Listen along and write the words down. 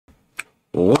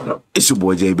What up? It's your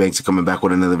boy Jay Banks coming back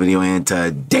with another video, and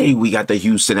today we got the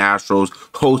Houston Astros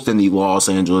hosting the Los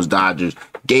Angeles Dodgers.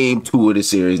 Game 2 of the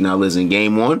series. Now listen,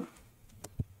 game 1,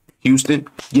 Houston,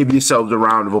 give yourselves a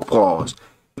round of applause.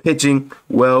 Pitching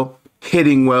well,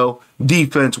 hitting well,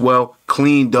 defense well,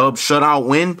 clean dub, shutout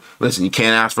win. Listen, you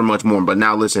can't ask for much more. But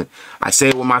now listen, I say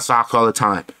it with my socks all the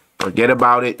time. Forget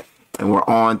about it, and we're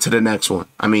on to the next one.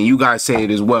 I mean, you guys say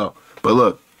it as well. But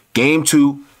look, game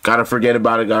 2. Gotta forget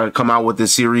about it. Gotta come out with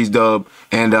this series dub.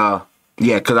 And, yeah,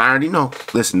 because I already know.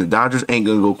 Listen, the Dodgers ain't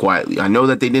going to go quietly. I know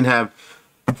that they didn't have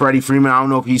Freddie Freeman. I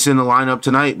don't know if he's in the lineup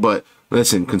tonight. But,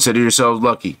 listen, consider yourselves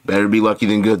lucky. Better be lucky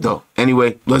than good, though.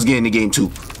 Anyway, let's get into game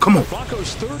 2. Come on.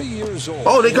 Blanco's 30 years old.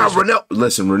 Oh, they got Ronel.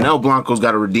 Listen, Ronel Blanco's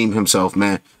got to redeem himself,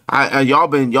 man. Y'all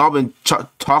been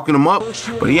talking him up,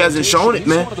 but he hasn't shown it,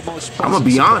 man. I'm gonna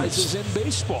be honest.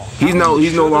 He's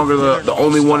no longer the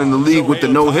only one in the league with the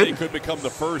no-hit. Could become the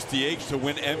first DH to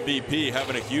win MVP,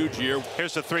 having a huge year.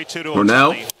 Here's the 3-2 to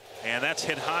Ronel. And that's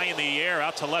hit high in the air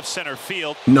out to left center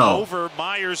field. No. Over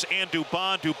Myers and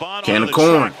Dubon. Dubon Can on of the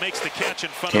corn. track makes the catch in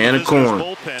front Can of of the corn.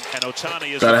 bullpen. And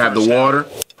Ohtani is Gotta have the water,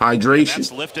 hydration.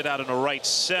 That's lifted out in the right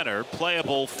center.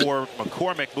 Playable for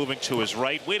McCormick, moving to his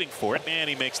right, waiting for it. And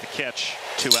he makes the catch.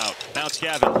 2 out. Now it's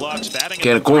Gavin Lux batting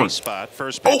Can in of the corn. gray spot.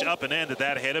 First pitch up and in. Did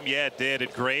that hit him? Yeah, it did.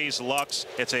 It grazed Lux.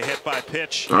 It's a hit by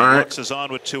pitch. All right. Lux is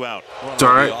on with 2 out. It's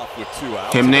all right.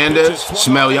 Hernandez,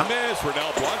 smell ya.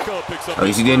 At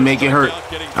least he didn't make it hurt.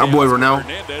 Our boy Ronel.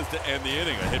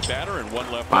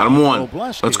 Bottom 1.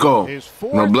 Let's go.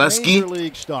 Robleski.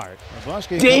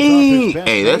 Dang.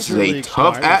 Hey, this is a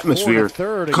tough atmosphere.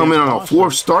 Coming on a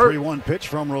 4th start. 3-1 pitch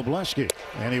from Robleski,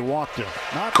 and he walked him.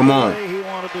 Come on.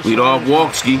 Lead off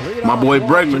Walksky. My boy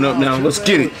Bregman up now. Let's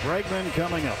get it. Bregman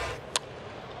coming up.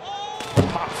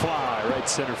 Pop fly, right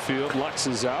center field. Lux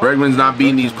is out. Bregman's not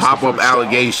beating these pop-up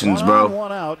allegations, bro.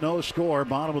 1 out, no score.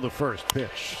 Bottom of the 1st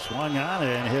pitch. Swung on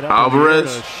and hit up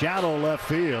Alvarez. to shallow left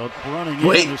field. Running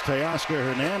in is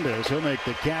Teoscar Hernandez. He'll make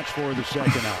the catch for the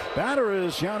 2nd out. Batter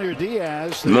is Yainer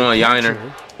Diaz. Come on, Yainer.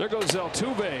 There goes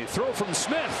Altuve. Throw from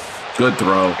Smith. Good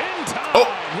throw.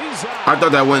 Oh, I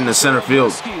thought that went in the center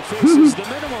field.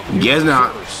 Guess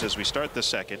not. As we start the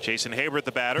 2nd, Jason Hayward,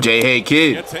 the batter. J. Hay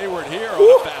Kid. Gets Hayward here on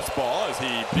a fastball as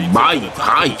he beats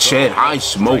High Chet, high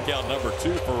smoke. Strikeout number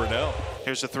 2 for Ronel.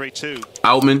 Here's the 3-2.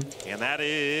 Outman. And that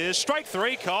is strike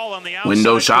 3 call on the outside.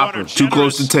 Window shopper. Corner. Too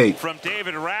close to take. From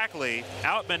David Rackley.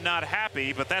 Outman not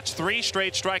happy, but that's 3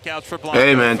 straight strikeouts for Blanco.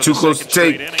 Hey, man, too close to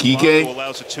take. Kike.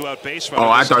 Oh,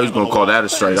 I thought he was going to call that a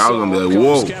strike. I was going to be like,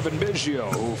 whoa. Kevin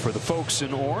Biggio, who for the folks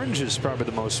in orange is probably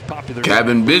the most popular.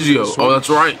 Kevin Biggio. Oh, that's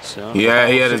right. Yeah,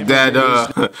 he had his dad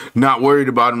not worried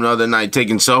about him the other night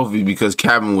taking selfies because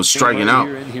Kevin was striking out.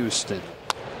 Here in Houston.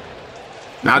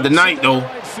 Not tonight, though.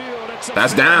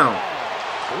 That's down.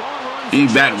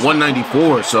 He's batting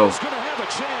 194, so.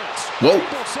 Whoa.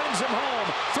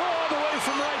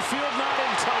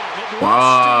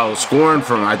 Wow, scoring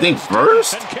from, I think,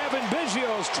 first? And Kevin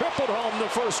Biggio's tripled home the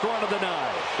first run of the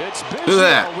night. It's Biggio Look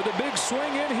at that. with a big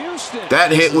swing in Houston.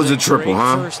 That hit was a triple,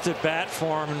 huh? First at bat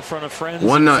for him in front of friends,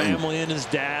 1-0. family, and his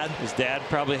dad. His dad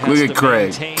probably has Look at to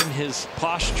Craig. maintain his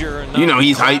posture and You know not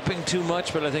he's hype. clapping too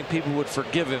much, but I think people would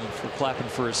forgive him for clapping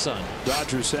for his son.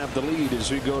 Dodgers have the lead as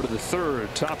we go to the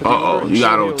 3rd. Top of the Uh-oh, you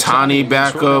got Ohtani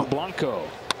back up. Blanco.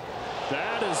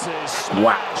 That is a smash.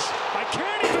 Wow. I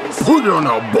can't even see Put it on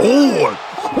the board.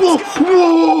 Whoa,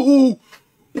 whoa,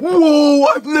 whoa.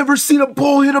 I've never seen a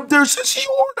ball hit up there since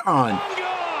Jordan. Gone.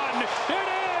 It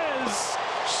is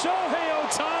Shohei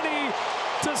Ohtani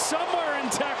to somewhere in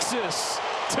Texas.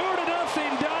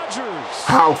 2-0 Dodgers.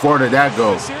 How far did that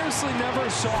go? I seriously never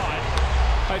saw it.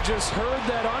 I just heard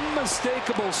that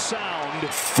unmistakable sound.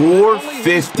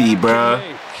 450, bruh.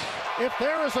 If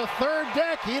there was a 3rd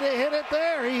deck, he'd have hit it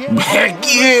there. He hit it Heck over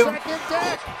yeah. the 2nd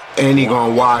deck. And he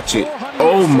gonna watch it.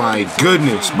 Oh my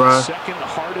goodness, bruh. 2nd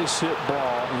hardest hit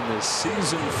ball in the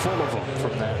season, full of them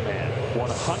from that man.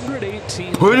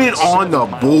 118. Put it on the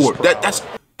board. That's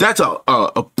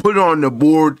a put it on the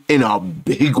board in a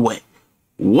big way.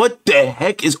 What the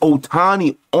heck is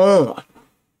Ohtani on?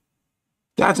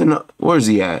 That's enough. Where's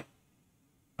he at?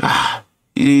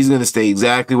 He's gonna stay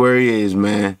exactly where he is,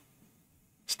 man.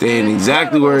 Staying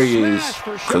exactly where he is.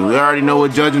 Because we already know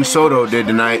what Judge and Soto did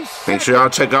tonight. Make sure y'all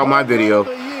check out my video.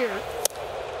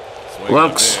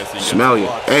 Lux, smell you.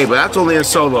 Hey, but that's only a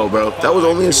solo, bro. That was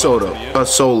only a solo. A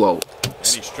solo.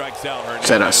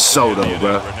 Said a Soto,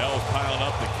 bro. Ronel's piling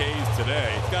up the K's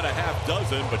today. He's got a half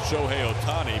doesn't, but Shohei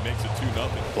Ohtani makes it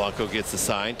 2-0. Blanco gets the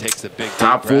sign, takes a big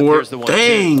top four.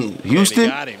 Dang, Houston.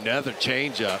 Got him. Another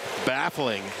changeup.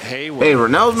 Baffling. Hayward. Hey,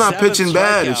 Ronell's not pitching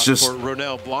bad. It's just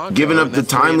giving up the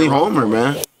timely homer,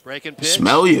 man. Breaking pitch.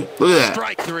 Smell you. Look at that.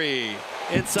 Strike three.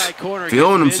 Inside corner.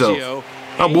 Feeling himself.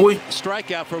 Oh, boy.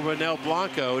 Strikeout for Ronell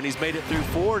Blanco, and he's made it through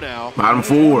 4 now. Bottom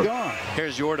 4.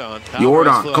 Here's Jordan.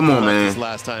 Jordan, come on, man.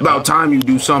 About time you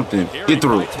do something. Get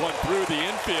through.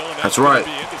 That's right.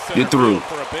 Get through.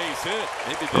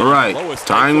 All right.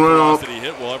 Tying run off.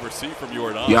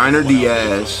 Yainer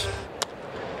Diaz.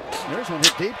 There's one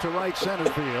hit deep to right center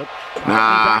field.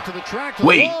 Nah. To the track, to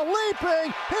wait. the ball,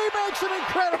 leaping. He makes an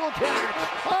incredible catch.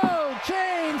 Oh,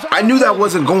 James. I knew that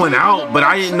wasn't going out, but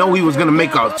I didn't know he was going to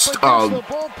make a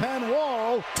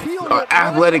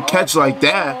athletic catch like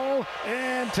that.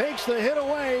 And takes the hit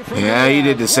away from yeah, he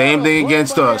did the same thing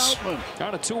against us. Look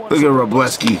at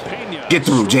Robleski. Get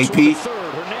through, JP.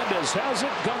 Hernandez has it.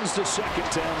 Guns to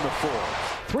second to end the 4th.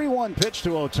 3-1 pitch to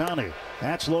Ohtani.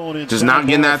 That's low and just not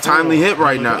getting that timely hit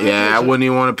right now. Yeah, I wouldn't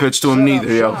even want to pitch to him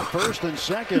neither, yo. First and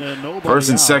second,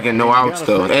 no outs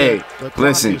though. Hey,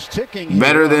 listen,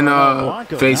 better than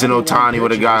facing Ohtani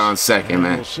with a guy on second,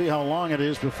 man. We'll see how long it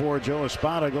is before Joe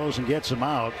Espada goes and gets him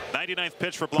out. 99th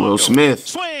pitch for Blanco. Will Smith.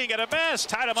 Swing and a miss.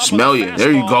 Tied him up. Smell you.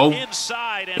 There you go.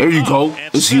 There you go.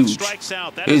 It's huge.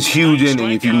 It's huge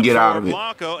inning if you can get out of it.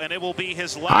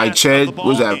 High Ched,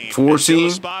 was that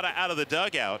 4-seam? Out of the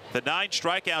dugout. The 9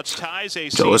 strikeouts ties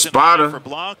Joe Espada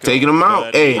taking him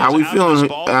out. Hey, how we feeling,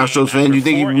 Astros fan? Do you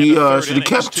think we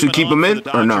should keep him in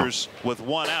or no? With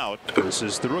 1 out. This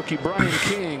is the rookie Brian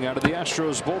King out of the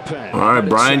Astros bullpen. All right,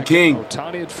 Brian King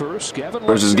Ohtani at first,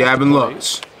 versus Gavin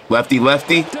Lux. Lefty.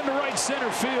 Into right center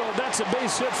field. That's a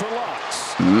base hit for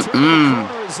Lux. He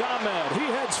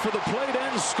heads for the plate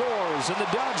and scores, and the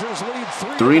Dodgers lead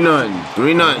 3-0.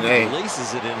 3-0. Hey,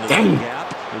 dang.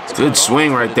 Good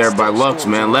swing right there by Lux,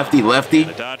 man. Lefty.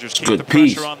 Good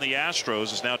piece.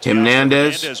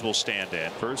 Hernandez will stand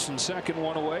in. First and second,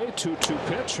 1 away. 2-2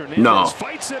 pitch. Hernandez no.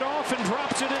 Fights it off and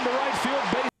drops it into right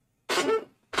field.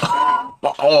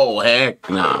 Oh, heck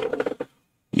nah.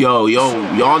 Yo,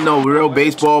 y'all know, real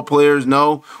baseball players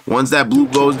know, once that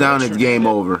bloop goes down, it's game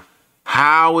over.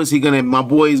 How is he going to, my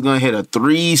boy is going to hit a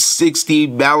 360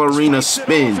 ballerina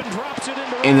spin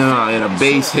in a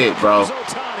base hit, bro.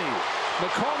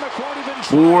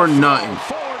 4-0.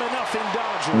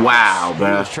 Wow, bro.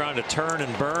 He was trying to turn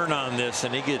and burn on this,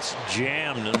 and he gets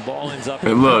jammed, and the ball ends up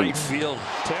in right field.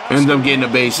 Ends up getting a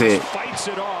base hit. Fights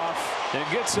it off and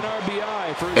gets an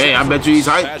RBI for hey, I bet you he's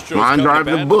hyped. Line drive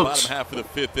the books. Hell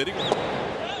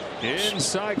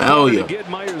yeah.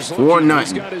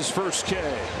 4-0. Got his first K.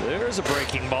 There's a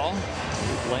breaking ball.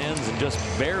 It lands and just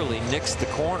barely nicks the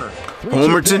corner.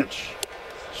 Homerton.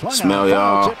 Smell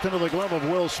y'all.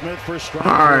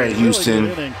 All right,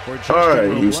 Houston. All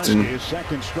right, Houston.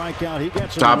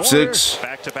 Top 6.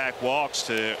 Back-to-back walks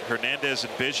to Hernandez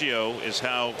and Biggio is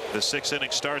how the 6th inning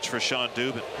starts for Sean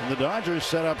Dubin. And the Dodgers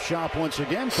set up shop once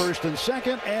again, first and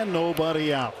second, and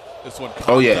nobody out.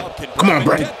 Oh, yeah. Come on,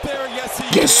 Brady.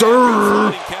 Yes,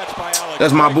 sir.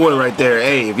 That's my boy right there.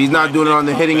 Hey, if he's not doing it on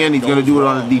the hitting end, he's going to do it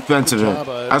on the defensive end.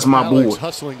 That's my boy.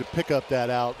 Hustling to pick up that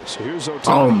out.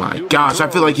 Oh, my gosh. I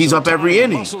feel like he's up every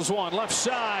inning.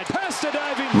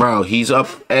 Bro, he's up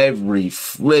every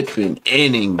flipping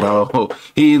inning, bro.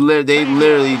 They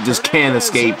literally just can't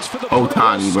escape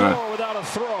Ohtani, bro.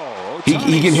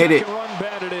 He can hit it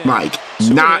like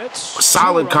not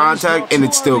solid contact, and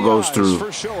it still goes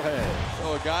through.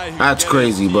 That's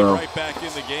crazy, bro.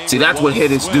 See, that's what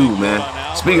hitters do, man.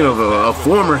 Speaking of a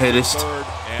former hittist,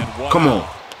 come on.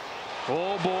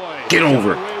 Get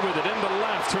over.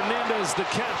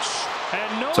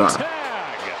 Sorry.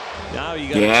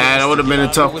 Yeah, that would have been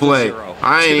a tough play.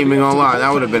 I ain't even gonna lie.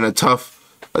 That would have been a tough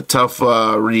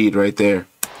read right there.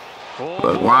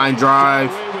 But line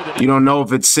drive, you don't know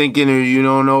if it's sinking or you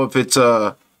don't know if it's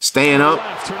staying up.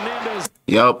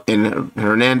 Yep, and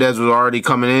Hernandez was already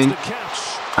coming in.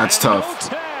 That's tough.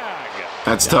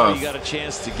 That's tough.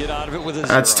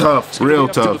 That's tough. Real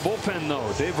tough.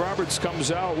 Dave Roberts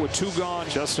comes out with 2 gone.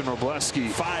 Justin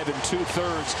Robleski, 5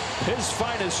 2/3. His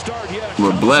finest start yet.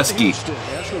 Robleski.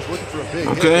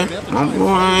 Okay.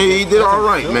 He did all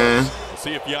right, man.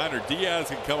 See if Yainer Diaz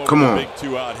can come Come on. Big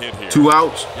 2-out hit here. 2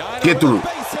 outs. Get through.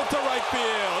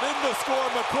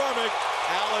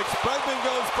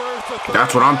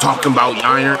 That's what I'm talking about,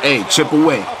 Yainer. Hey, chip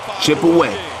away. Chip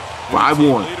away.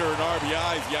 5-1.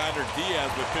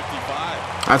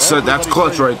 That's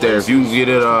clutch right there. If you can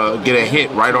get a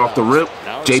hit right off the rip,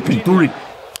 JP3.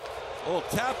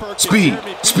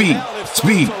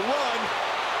 Speed.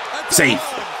 Safe.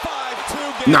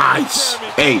 Nice.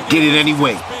 Hey, get it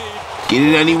anyway. Get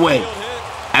it anyway.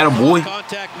 Attaboy.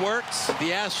 Contact works.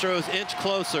 The Astros inch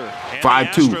closer.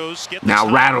 5-2.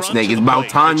 Now Rattlesnake, it's about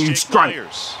time you strike.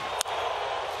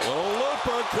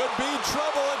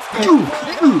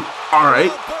 All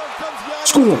right.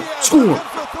 Score.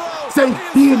 Stay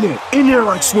in there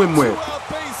like swimwear.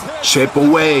 Chip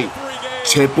away.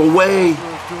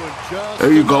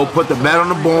 There you go. Put the bat on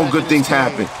the ball. Good things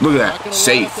happen. Look at that.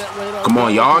 Safe. Come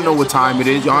on, y'all know what time it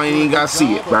is. Y'all ain't even got to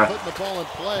see it, bro.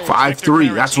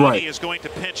 5-3. That's right. Is going to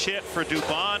pinch hit for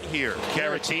Dubon here.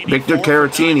 Victor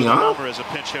Caratini, huh? As a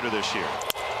pinch hitter this year.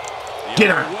 Get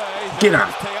out.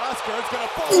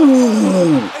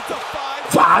 Ooh.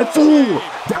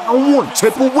 5-4. Down 1.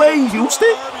 Tip away,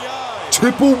 Houston.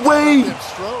 Tip away.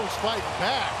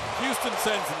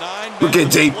 Look at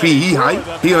JP. He hype.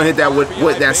 He gonna hit that with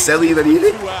that celly that he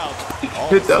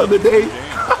hit the other day.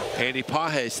 Andy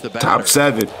Pages, the batter. Top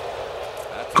 7.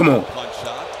 Come on.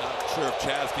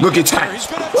 Look at Chaz.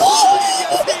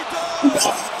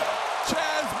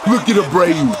 Look at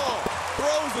Abreu.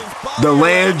 The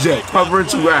land jet covering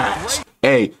 2 eyes.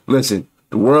 Hey, listen.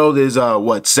 The world is,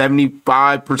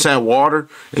 75% water,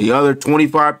 and the other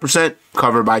 25%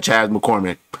 covered by Chaz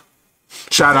McCormick.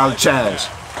 Shout out to Chaz.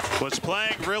 Was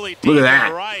playing really deep. Look at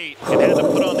that. Right, and had to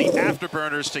put on the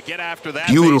afterburners to get after that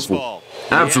Beautiful. baseball.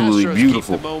 Absolutely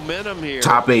beautiful. Momentum here.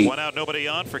 Top 8. One out, nobody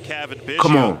on for Kevin Biggio.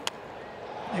 Come on.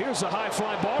 Here's a high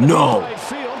fly ball. No.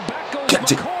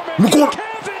 Catch it. McCormick.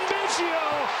 Kevin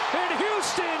Biggio, and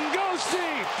Houston goes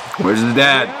deep. Where's his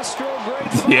dad?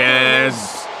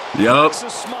 Yes. Yup.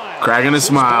 Cracking a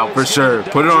smile for sure.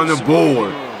 Put it on the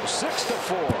board.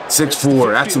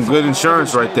 6-4. That's some good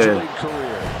insurance right there.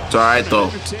 It's all right, though.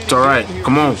 It's all right.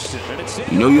 Come on.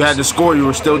 You know you had to score. You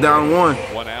were still down 1.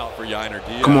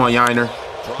 Come on, Yiner.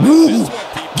 Woo!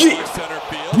 Get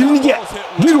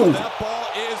over.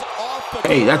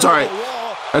 Hey, that's all right.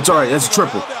 That's all right. That's a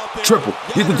triple.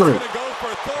 Get the third.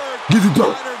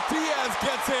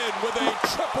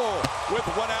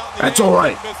 That's all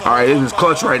right. All right, this is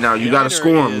clutch right now. You got to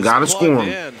score him.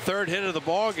 Third hit of the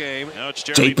ball game.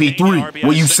 JP3,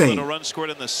 what you saying?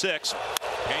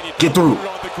 Get through.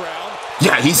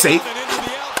 Yeah, he's safe.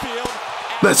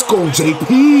 Let's go,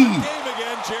 JP.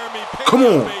 Come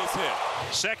on.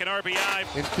 Second RBI.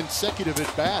 In consecutive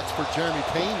at-bats for Jeremy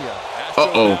Pena.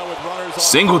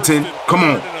 Singleton, come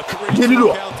on. Get it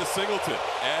up.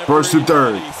 First to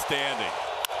third.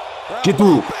 Get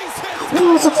through.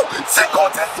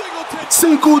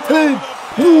 Singleton.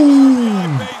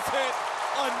 Boom.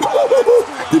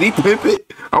 Did he pimp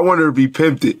it? I wonder if he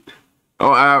pimped it.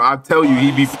 Oh, I'll tell you,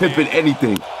 he'd be pimping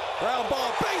anything.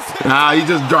 Nah, he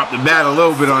just dropped the bat a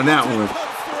little bit on that one.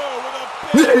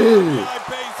 Yeah.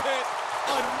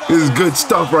 This is good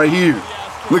stuff right here.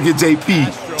 Look at JP.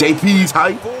 JP's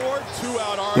hype.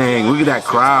 Dang, look at that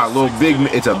crowd.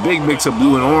 It's a big mix of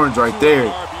blue and orange right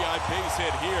there.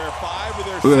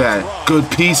 Look at that. Good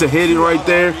piece of hitting right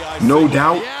there. No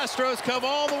doubt.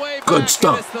 Good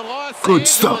stuff. Good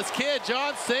stuff.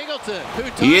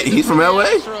 He's from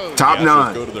LA? Top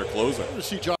 9.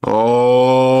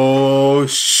 Oh,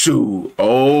 shoot.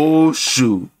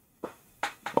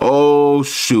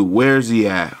 Where's he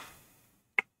at?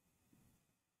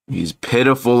 He's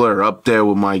pitifuler up there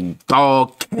with my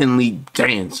dog, Kenley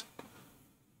Dance.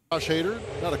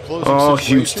 Oh,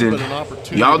 Houston.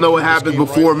 Y'all know what happened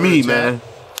before me, man.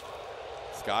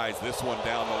 Skies this one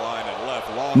down the line and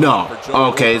left. No.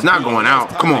 Okay, it's not going out.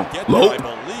 Come on. Low.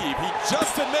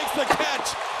 Justin makes the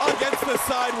catch against the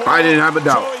sidewalk. I didn't have a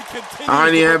doubt.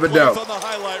 I didn't have a doubt. On the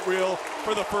highlight reel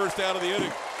for the first out of the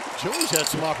inning. Joey's had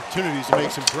some opportunities to make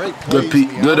some great plays.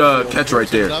 Good catch right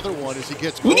there. Another one as he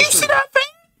gets When you see that fan?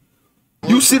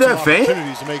 You see that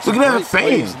fan? Look at that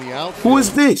fan. Who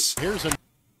is this?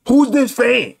 Who's this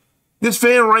fan? This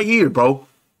fan right here, bro.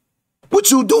 What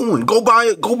you doing? Go buy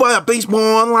a baseball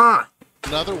online.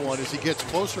 Another one as he gets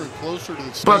closer and closer to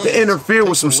the stands. About to interfere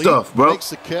with some stuff, bro. Makes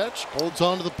the catch, holds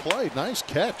on to the plate. Nice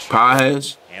catch.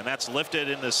 Pages. And that's lifted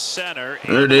in the center.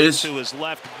 There it is. To his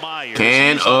left, Myers.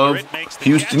 Can of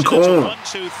Houston corn. 1,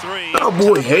 2, 3. Oh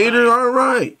boy, Hater. All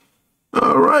right.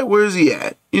 Where's he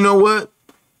at? You know what?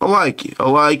 I like it. I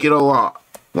like it a lot.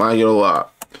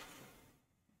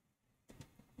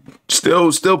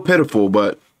 Still pitiful,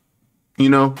 but you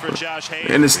know,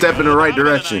 and a step in the right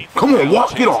direction. Come on,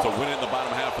 walk it off.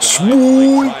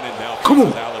 Smooth. Come on.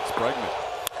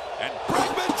 And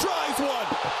Bregman tries one.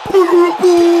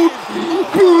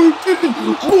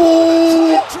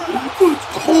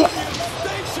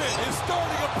 Station is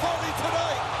starting a party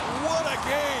tonight. What a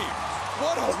game.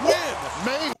 What a win.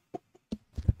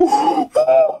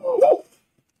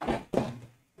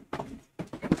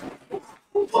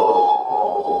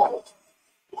 Oh.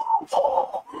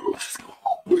 Let's go.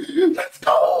 Let's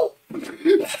go.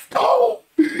 Let's go.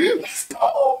 Let's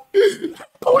go.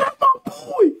 Oh, that's my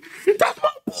boy. That's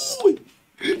my boy.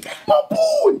 That's my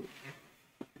boy.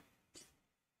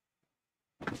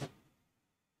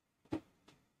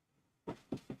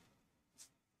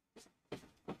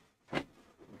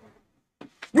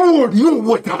 Lord, you know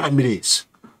what time it is.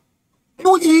 You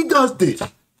know he does this.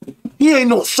 He ain't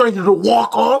no stranger to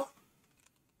walk off.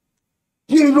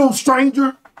 He ain't no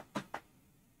stranger.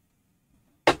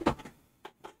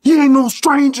 He ain't no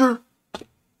stranger.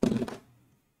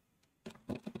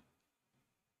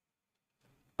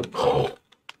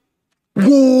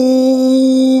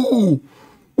 Whoa!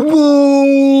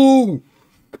 Whoa!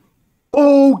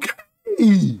 Okay.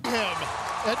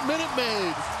 At Minute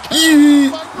Maid.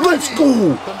 Yeah, let's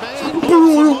go. Put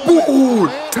on the board.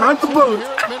 Time to burn.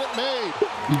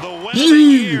 The win of the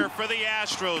year for the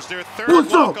Astros. Their third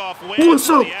walk-off win. What's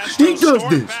up? He does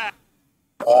this.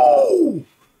 Oh.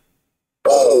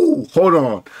 Oh. Hold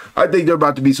on. I think there are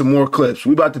about to be some more clips.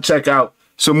 We about to check out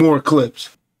some more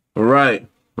clips. All right.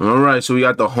 All right. So we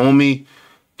got the homie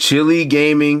Chili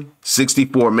Gaming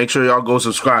 64. Make sure y'all go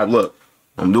subscribe. Look,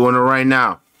 I'm doing it right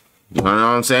now. You know what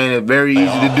I'm saying? It's very easy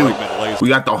to do. We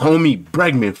got the homie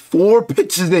Bregman. 4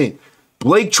 pitches in.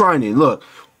 Blake Trinan, look,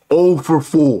 0 for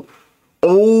 4.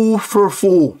 0 for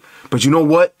 4. But you know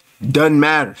what? Doesn't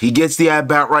matter. He gets the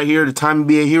at-bat right here, the time to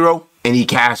be a hero, and he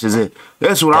cashes it.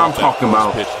 That's what I'm talking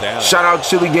about. Shout out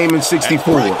Chili Gaming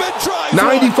 64. 95,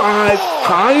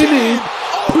 high and in.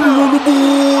 Put it on the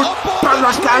board.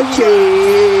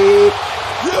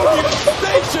 Union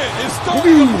Station is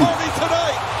starting the party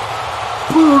tonight.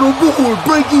 Put it on the board,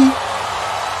 Breaky.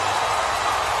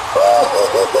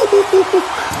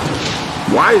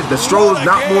 Why is the Astros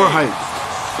not more hype?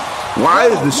 Why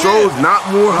is the Astros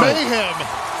not more hype? Mayhem.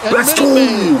 Let's go.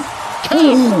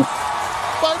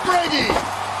 By Brady.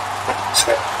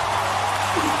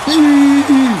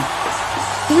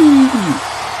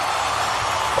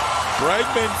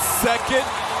 Bregman's second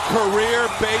career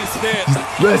base hit.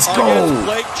 Let's go. Against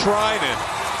Blake Trinan.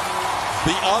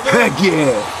 The other Heck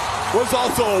yeah. was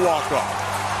also a walk-off.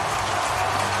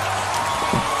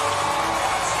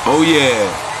 Oh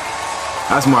yeah.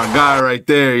 That's my guy right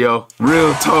there, yo.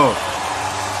 Real talk.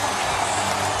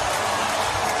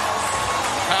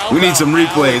 We need some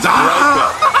replays.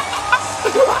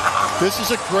 This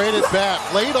is a great at bat.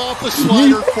 Laid off the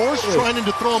slider, forced Trinan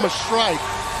to throw him a strike.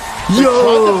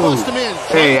 Yo.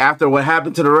 Hey, after what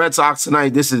happened to the Red Sox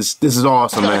tonight, this is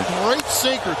awesome, man. Great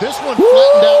sinker. This one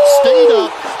flattened out, stayed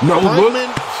up. No look.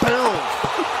 Barreled.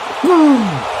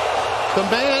 The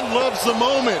man loves the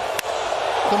moment.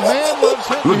 The man loves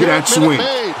hitting. Look at that swing.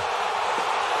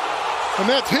 And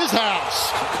that's his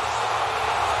house.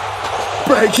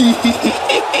 Frankie.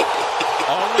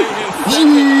 Only his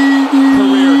second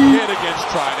career hit against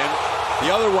Trinan. The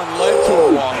other one led to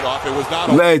a walk-off. It was not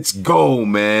a... Let's go,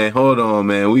 man. Hold on,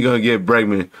 man. We gonna get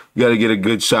Bregman. We gotta get a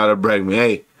good shot of Bregman.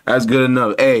 Hey, that's good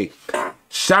enough. Hey,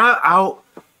 shout out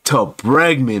to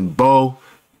Bregman, Bo.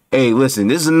 Hey, listen,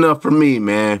 this is enough for me,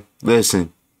 man.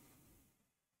 Listen.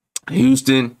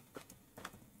 Houston.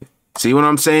 See what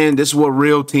I'm saying? This is what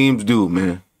real teams do,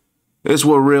 man. This is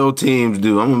what real teams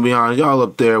do. I'm gonna be honest, y'all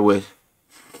up there with...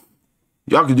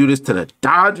 Y'all can do this to the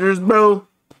Dodgers, bro.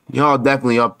 Y'all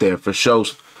definitely up there for sure.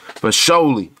 For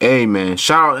surely. Hey, man.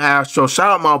 Shout out Astros.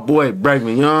 Shout out my boy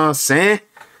Bregman. You know what I'm saying?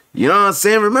 You know what I'm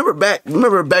saying? Remember back in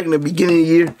the beginning of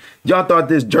the year, y'all thought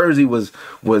this jersey was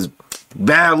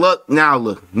bad luck. Now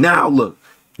look. Now look.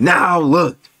 Now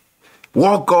look.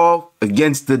 Walk off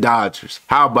against the Dodgers.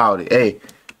 How about it? Hey,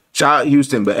 shout out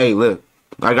Houston. But hey, look.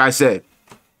 Like I said,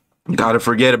 gotta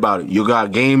forget about it. You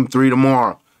got game 3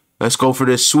 tomorrow. Let's go for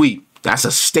this sweep. That's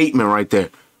a statement right there.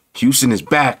 Houston is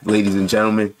back, ladies and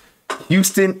gentlemen.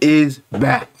 Houston is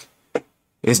back.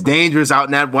 It's dangerous out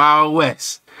in that Wild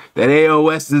West. That AL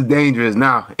West is dangerous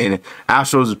now. And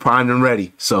Astros is primed and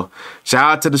ready. So,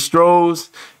 shout out to the Astros.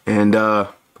 And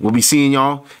we'll be seeing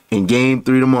y'all in game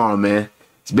 3 tomorrow, man.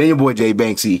 It's been your boy, Jay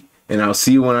Banksy. And I'll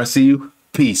see you when I see you.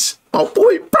 Peace. Oh,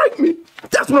 boy, Bregman.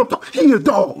 That's what I'm talking. He's a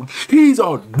dog. He's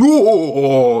a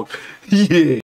dog. Yeah.